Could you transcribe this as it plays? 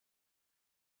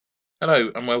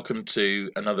Hello and welcome to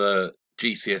another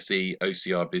GCSE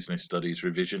OCR Business Studies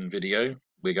revision video.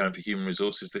 We're going for human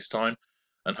resources this time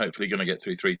and hopefully going to get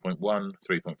through 3.1, 3.4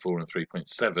 and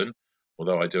 3.7,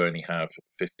 although I do only have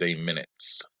 15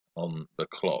 minutes on the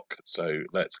clock. So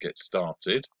let's get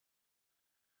started.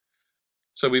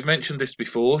 So we've mentioned this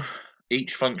before.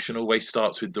 Each function always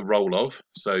starts with the role of.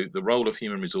 So the role of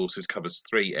human resources covers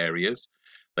three areas.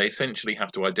 They essentially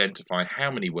have to identify how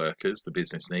many workers the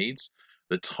business needs,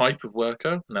 the type of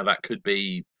worker, now that could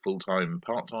be full-time,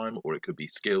 part-time, or it could be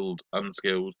skilled,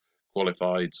 unskilled,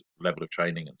 qualified, level of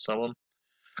training, and so on.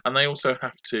 And they also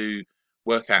have to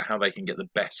work out how they can get the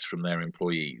best from their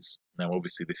employees. Now,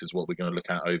 obviously, this is what we're going to look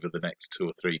at over the next 2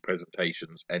 or 3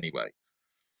 presentations anyway.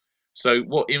 So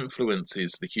what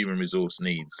influences the human resource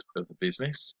needs of the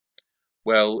business?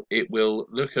 Well, it will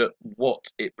look at what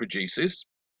it produces.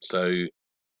 So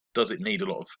does it need a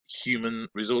lot of human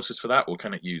resources for that, or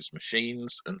can it use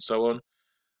machines and so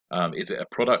on? Is it a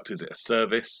product? Is it a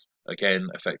service? Again,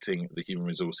 affecting the human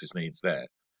resources needs there.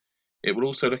 It will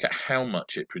also look at how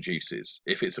much it produces.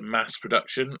 If it's a mass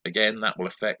production, again, that will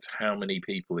affect how many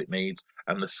people it needs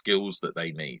and the skills that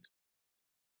they need.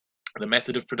 The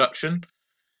method of production.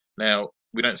 Now,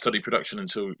 we don't study production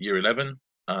until year 11,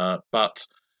 but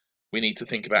we need to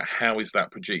think about how is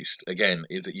that produced. Again,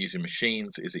 is it using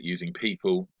machines? Is it using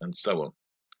people? And so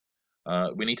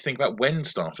on. We need to think about when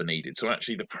staff are needed. So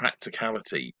actually the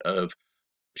practicality of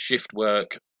shift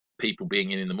work, people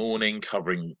being in the morning,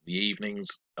 covering the evenings,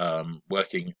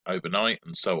 working overnight,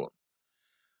 and so on.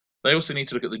 They also need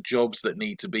to look at the jobs that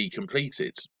need to be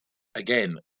completed.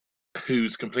 Again,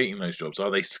 who's completing those jobs? Are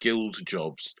they skilled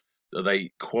jobs? Are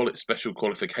they special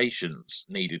qualifications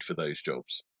needed for those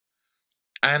jobs?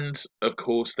 And of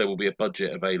course, there will be a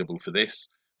budget available for this.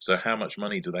 So how much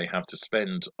money do they have to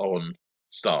spend on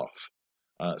staff?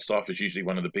 Staff is usually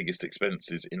one of the biggest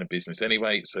expenses in a business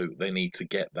anyway, so they need to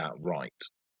get that right.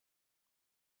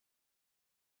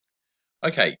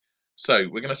 Okay, so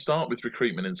we're going to start with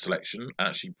recruitment and selection,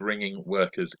 actually bringing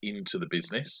workers into the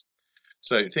business.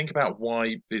 So think about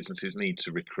why businesses need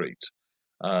to recruit.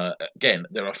 Again,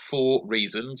 there are 4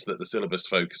 reasons that the syllabus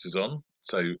focuses on.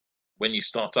 So when you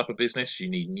start up a business, you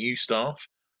need new staff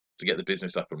to get the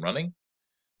business up and running.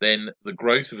 Then the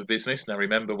growth of a business. Now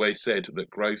remember, we said that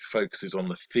growth focuses on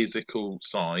the physical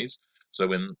size. So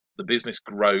when the business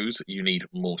grows, you need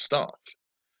more staff.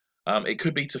 It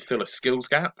could be to fill a skills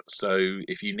gap. So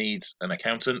if you need an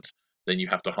accountant, then you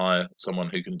have to hire someone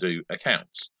who can do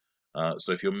accounts.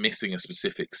 So if you're missing a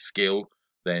specific skill,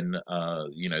 then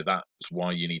that's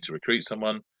why you need to recruit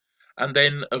someone. And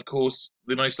then, of course,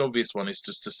 the most obvious one is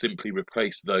just to simply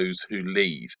replace those who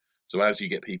leave. So as you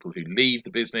get people who leave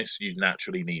the business, you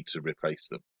naturally need to replace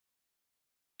them.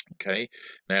 Okay.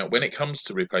 Now, when it comes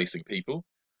to replacing people,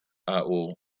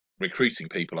 or recruiting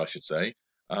people, I should say,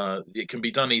 it can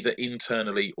be done either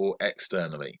internally or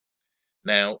externally.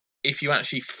 Now, if you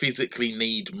actually physically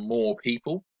need more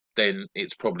people, then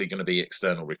it's probably going to be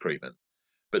external recruitment.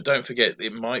 But don't forget,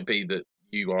 it might be that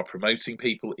you are promoting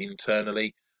people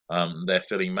internally. They're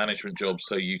filling management jobs,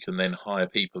 so you can then hire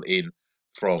people in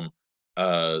from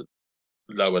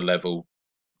lower level.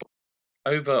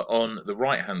 Over on the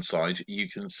right hand side, you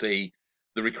can see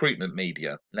the recruitment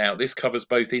media. Now, this covers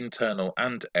both internal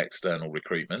and external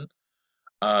recruitment.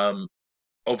 Um,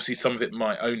 Obviously, some of it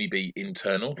might only be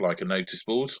internal, like a notice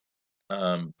board,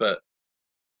 but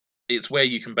it's where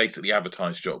you can basically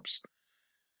advertise jobs.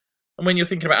 And when you're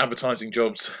thinking about advertising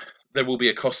jobs, there will be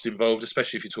a cost involved,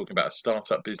 especially if you're talking about a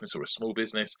startup business or a small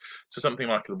business. So something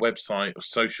like a website or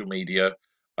social media,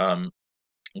 um,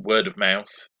 word of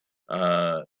mouth,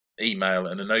 uh, email,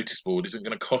 and a notice board isn't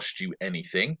going to cost you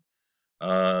anything.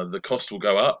 The cost will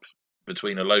go up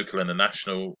between a local and a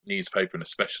national newspaper and a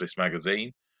specialist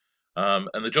magazine.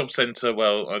 And the job centre,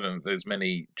 well, I don't know, there's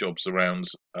many jobs around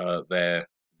there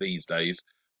these days,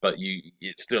 but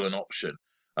it's still an option.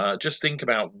 Just think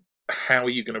about how are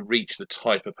you going to reach the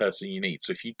type of person you need.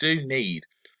 So if you do need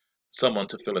someone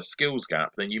to fill a skills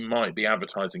gap, then you might be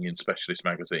advertising in specialist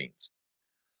magazines.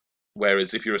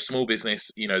 Whereas if you're a small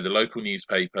business, the local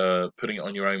newspaper, putting it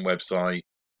on your own website,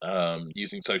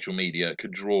 using social media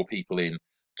could draw people in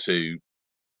to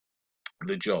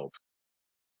the job.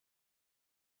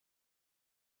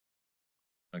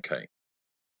 Okay.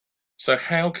 So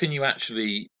how can you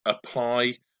actually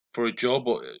apply for a job?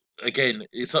 Or again,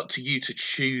 it's up to you to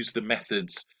choose the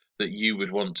methods that you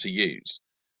would want to use.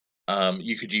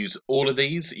 You could use all of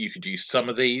these. You could use some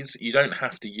of these. You don't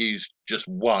have to use just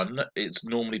one. It's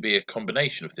normally be a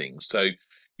combination of things. So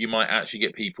you might actually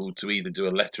get people to either do a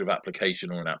letter of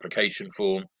application or an application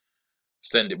form.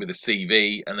 send it with a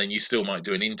CV, and then you still might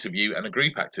do an interview and a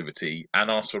group activity and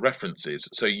ask for references.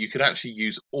 So you could actually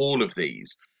use all of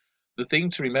these. The thing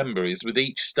to remember is with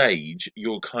each stage,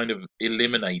 you're kind of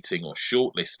eliminating or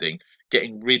shortlisting,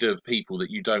 getting rid of people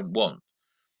that you don't want.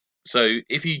 So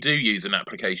if you do use an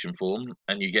application form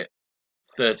and you get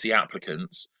 30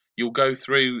 applicants, you'll go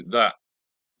through that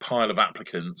pile of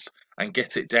applicants and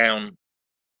get it down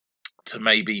to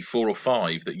maybe 4 or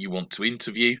 5 that you want to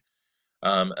interview.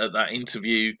 At that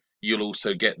interview, you'll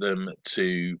also get them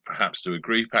to perhaps do a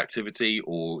group activity,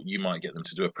 or you might get them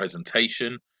to do a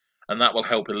presentation, and that will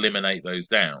help eliminate those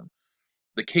down.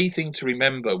 The key thing to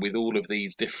remember with all of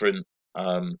these different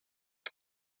um,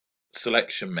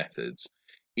 selection methods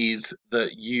is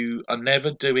that you are never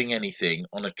doing anything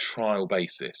on a trial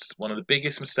basis. One of the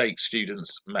biggest mistakes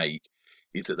students make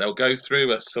is that they'll go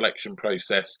through a selection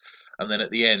process and then at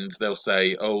the end they'll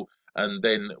say, oh, and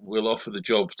then we'll offer the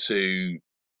job to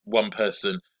one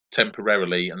person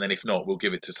temporarily, and then if not, we'll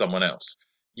give it to someone else.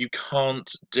 You can't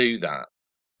do that,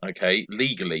 okay,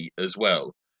 legally as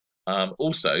well.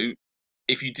 Also,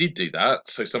 if you did do that,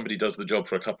 so somebody does the job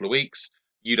for a couple of weeks,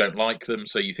 you don't like them,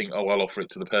 so you think, oh, I'll offer it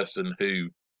to the person who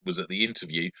was at the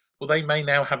interview. Well, they may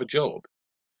now have a job.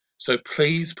 So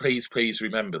please, please, please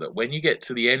remember that when you get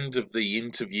to the end of the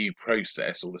interview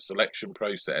process or the selection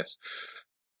process,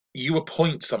 you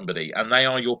appoint somebody and they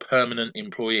are your permanent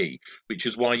employee, which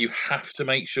is why you have to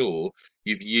make sure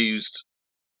you've used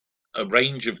a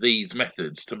range of these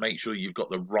methods to make sure you've got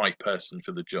the right person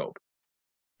for the job.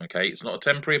 Okay, it's not a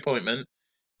temporary appointment.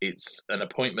 It's an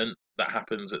appointment that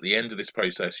happens at the end of this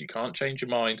process. You can't change your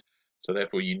mind, so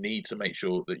therefore you need to make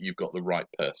sure that you've got the right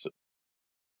person.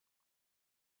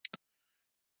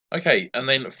 Okay, and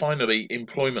then finally,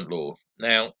 employment law.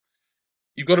 Now,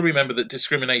 you've got to remember that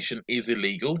discrimination is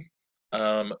illegal.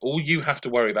 All you have to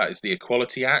worry about is the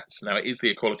Equality Act. Now, it is the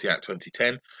Equality Act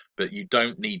 2010, but you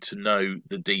don't need to know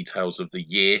the details of the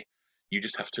year. You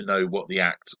just have to know what the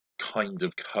Act kind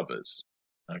of covers.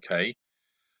 Okay,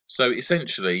 so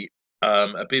essentially,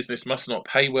 a business must not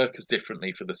pay workers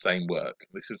differently for the same work.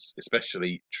 This is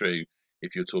especially true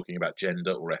if you're talking about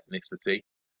gender or ethnicity.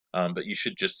 But you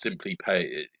should just simply pay.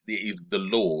 It is the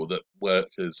law that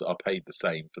workers are paid the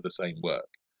same for the same work.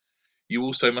 You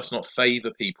also must not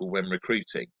favour people when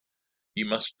recruiting. You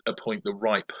must appoint the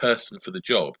right person for the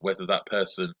job, whether that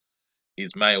person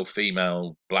is male,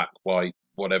 female, black, white,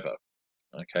 whatever.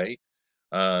 Okay.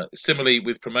 Similarly,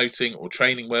 with promoting or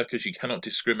training workers, you cannot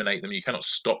discriminate them. You cannot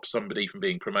stop somebody from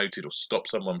being promoted or stop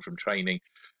someone from training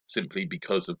simply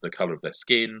because of the colour of their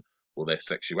skin or their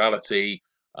sexuality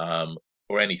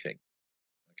or anything.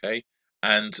 Okay,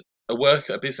 and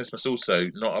a business must also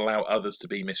not allow others to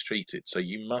be mistreated. So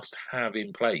you must have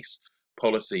in place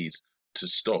policies to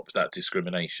stop that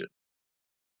discrimination.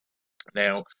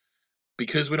 Now,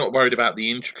 because we're not worried about the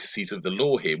intricacies of the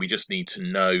law here, we just need to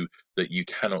know that you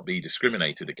cannot be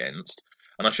discriminated against.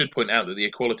 And I should point out that the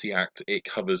Equality Act, it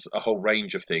covers a whole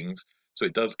range of things. So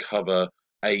it does cover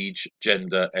age,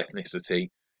 gender, ethnicity.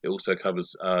 It also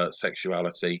covers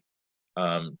sexuality,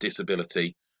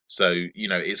 disability. So,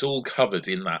 it's all covered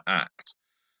in that act.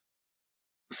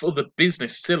 For the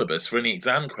business syllabus, for any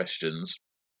exam questions,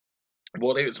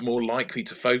 what it's more likely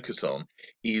to focus on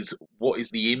is what is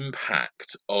the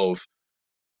impact of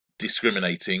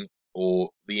discriminating or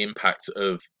the impact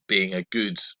of being a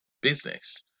good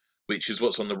business, which is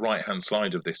what's on the right hand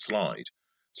side of this slide.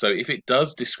 So if it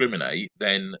does discriminate,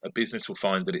 then a business will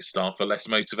find that its staff are less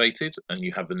motivated, and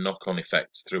you have the knock-on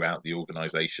effects throughout the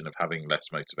organisation of having less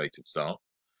motivated staff.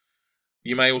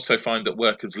 You may also find that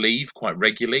workers leave quite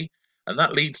regularly, and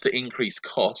that leads to increased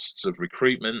costs of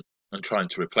recruitment and trying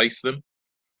to replace them.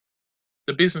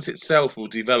 The business itself will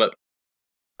develop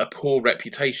a poor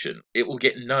reputation. It will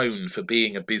get known for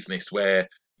being a business where,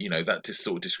 that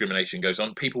sort of discrimination goes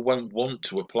on. People won't want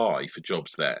to apply for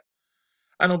jobs there.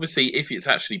 And obviously, if it's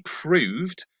actually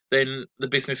proved, then the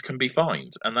business can be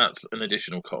fined, and that's an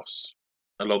additional cost,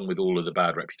 along with all of the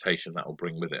bad reputation that will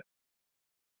bring with it.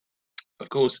 Of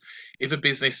course, if a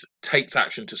business takes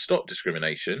action to stop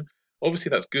discrimination, obviously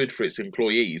that's good for its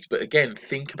employees, but again,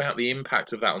 think about the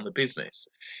impact of that on the business.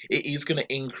 It is going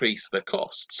to increase the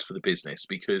costs for the business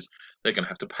because they're going to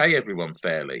have to pay everyone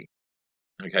fairly.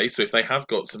 Okay, so if they have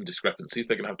got some discrepancies,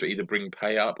 they're going to have to either bring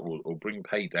pay up or bring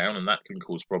pay down, and that can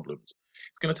cause problems.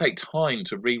 It's going to take time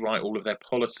to rewrite all of their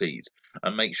policies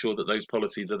and make sure that those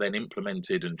policies are then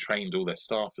implemented and trained all their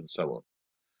staff and so on.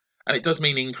 And it does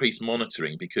mean increased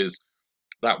monitoring, because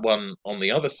that one on the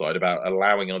other side about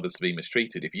allowing others to be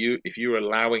mistreated, if you're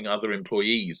allowing other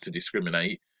employees to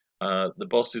discriminate, the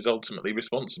boss is ultimately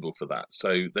responsible for that. So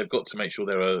they've got to make sure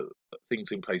there are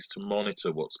things in place to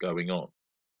monitor what's going on.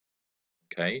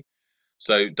 Okay.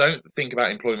 So don't think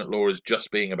about employment law as just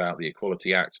being about the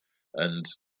Equality Act and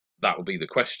that will be the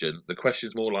question. The question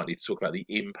is more likely to talk about the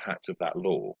impact of that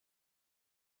law.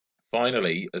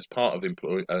 Finally, as part of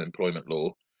employment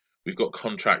law, we've got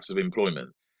contracts of employment.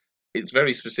 It's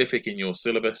very specific in your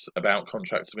syllabus about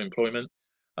contracts of employment.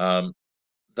 Um,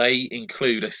 they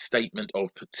include a statement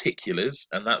of particulars,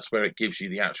 and that's where it gives you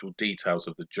the actual details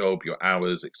of the job, your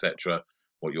hours, etc.,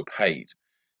 what you're paid.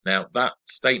 Now, that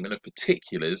statement of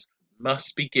particulars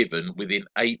must be given within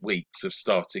 8 weeks of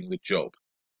starting the job.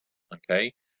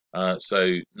 Okay,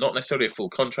 so not necessarily a full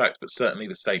contract, but certainly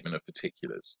the statement of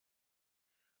particulars.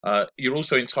 You're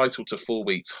also entitled to 4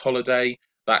 weeks holiday.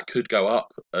 That could go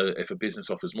up if a business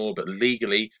offers more, but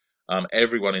legally,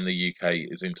 everyone in the UK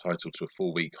is entitled to a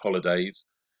 4 week holidays.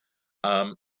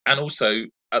 Um, and also,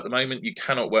 at the moment, you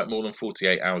cannot work more than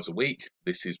 48 hours a week.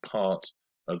 This is part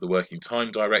of the Working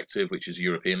Time Directive, which is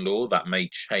European law. That may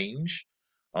change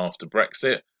after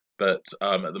Brexit, but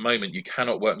at the moment, you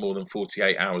cannot work more than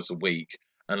 48 hours a week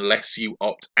unless you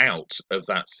opt out of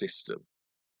that system.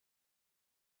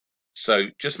 So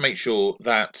just make sure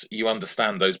that you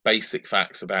understand those basic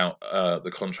facts about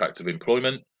the contract of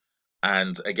employment,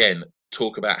 and again,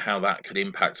 talk about how that could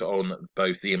impact on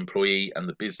both the employee and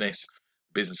the business.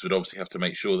 Business would obviously have to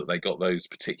make sure that they got those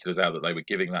particulars out, that they were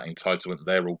giving that entitlement.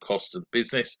 They're all cost to the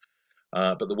business,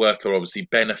 but the worker obviously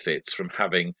benefits from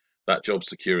having that job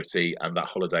security and that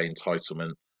holiday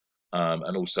entitlement,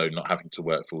 and also not having to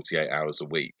work 48 hours a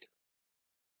week.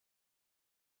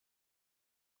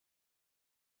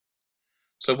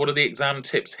 So what are the exam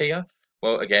tips here?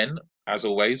 Well, again, as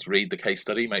always, read the case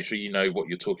study. Make sure you know what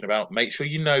you're talking about. Make sure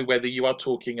you know whether you are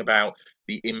talking about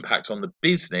the impact on the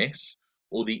business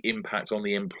or the impact on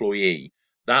the employee.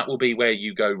 That will be where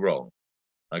you go wrong.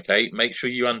 Okay, make sure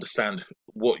you understand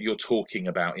what you're talking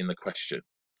about in the question.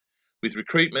 With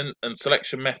recruitment and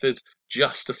selection methods,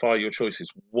 justify your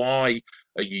choices. Why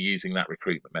are you using that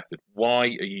recruitment method? Why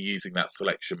are you using that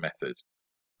selection method?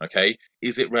 Okay,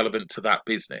 is it relevant to that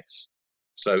business?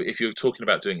 So if you're talking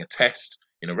about doing a test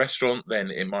in a restaurant, then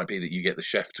it might be that you get the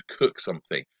chef to cook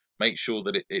something. Make sure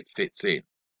that it fits in.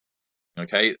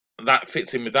 Okay, that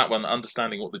fits in with that one,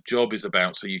 understanding what the job is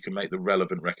about so you can make the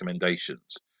relevant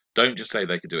recommendations. Don't just say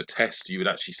they could do a test, you would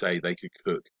actually say they could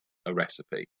cook a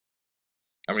recipe.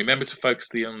 And remember to focus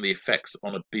on the effects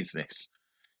on a business.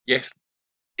 Yes,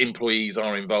 employees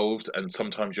are involved and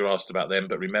sometimes you're asked about them,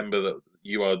 but remember that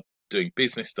you are doing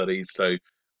business studies, so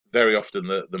very often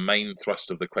the main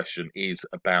thrust of the question is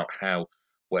about how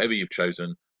whatever you've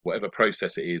chosen, whatever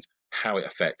process it is, how it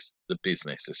affects the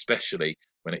business, especially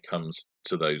when it comes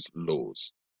to those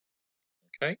laws.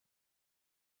 Okay.